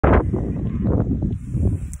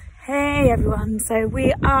Hey everyone, so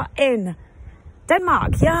we are in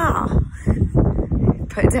Denmark, yeah.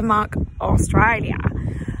 Put Denmark, Australia.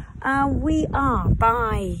 We are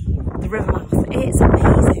by the river mouth. It's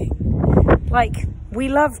amazing. Like, we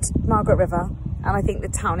loved Margaret River, and I think the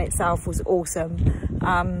town itself was awesome.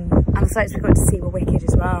 And the sights we got to see were wicked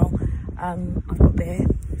as well. I've got a beer.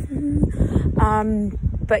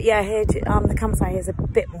 But yeah, here the campsite is a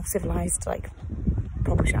bit more civilised, like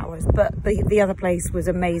proper showers, but the other place was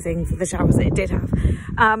amazing for the showers that it did have.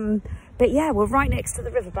 But yeah, we're right next to the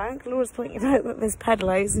riverbank. Laura's pointed out that there's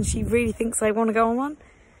pedalos and she really thinks I want to go on one.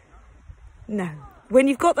 No. When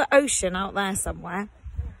you've got the ocean out there somewhere,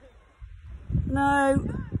 no.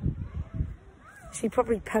 She'd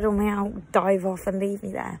probably pedal me out, dive off and leave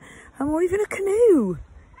me there. Or even a canoe.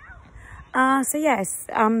 So yes,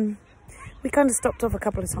 we kind of stopped off a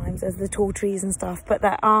couple of times. There's the tall trees and stuff, but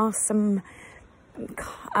there are some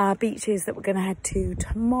beaches that we're going to head to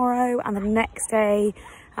tomorrow, and the next day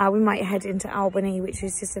we might head into Albany, which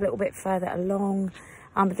is just a little bit further along.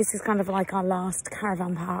 But this is kind of like our last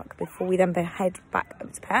caravan park before we then head back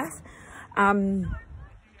up to Perth.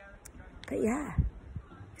 But yeah,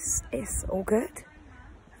 it's all good.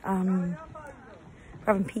 We're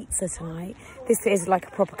having pizza tonight. This is like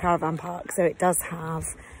a proper caravan park, so it does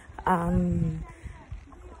have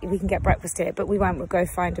we can get breakfast here, but we won't. We'll go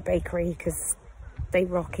find a bakery because they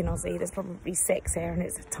rock in Aussie. There's probably 6 here and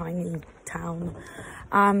it's a tiny town.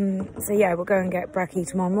 So yeah, we'll go and get brekkie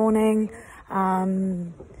tomorrow morning.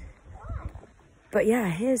 But yeah,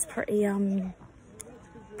 here's pretty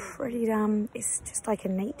it's just like a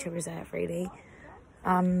nature reserve really.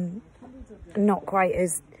 Not quite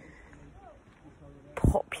as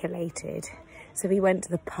populated. So we went to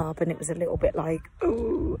the pub and it was a little bit like,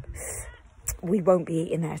 ooh, we won't be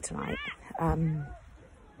eating there tonight.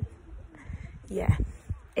 Yeah,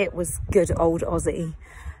 it was good old Aussie.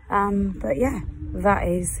 But yeah,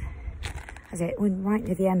 that's it. We're right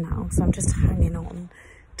near the end now, so I'm just hanging on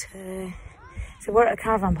to... So we're at a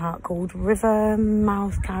caravan park called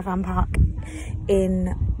Rivermouth Caravan Park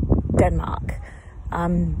in Denmark.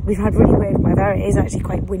 We've had really weird weather. It is actually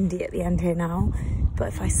quite windy at the end here now, but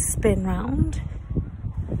if I spin round,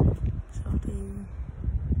 so I'll do...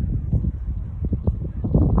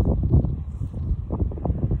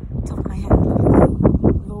 top of my head,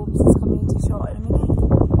 Lorbs is coming into shot in a minute.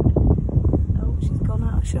 Oh, she's gone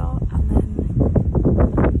out of shot, and then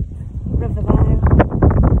river there.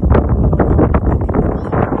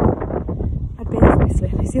 My beer's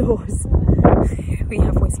whistling, is yours? We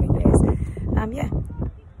have whistling beers. Yeah,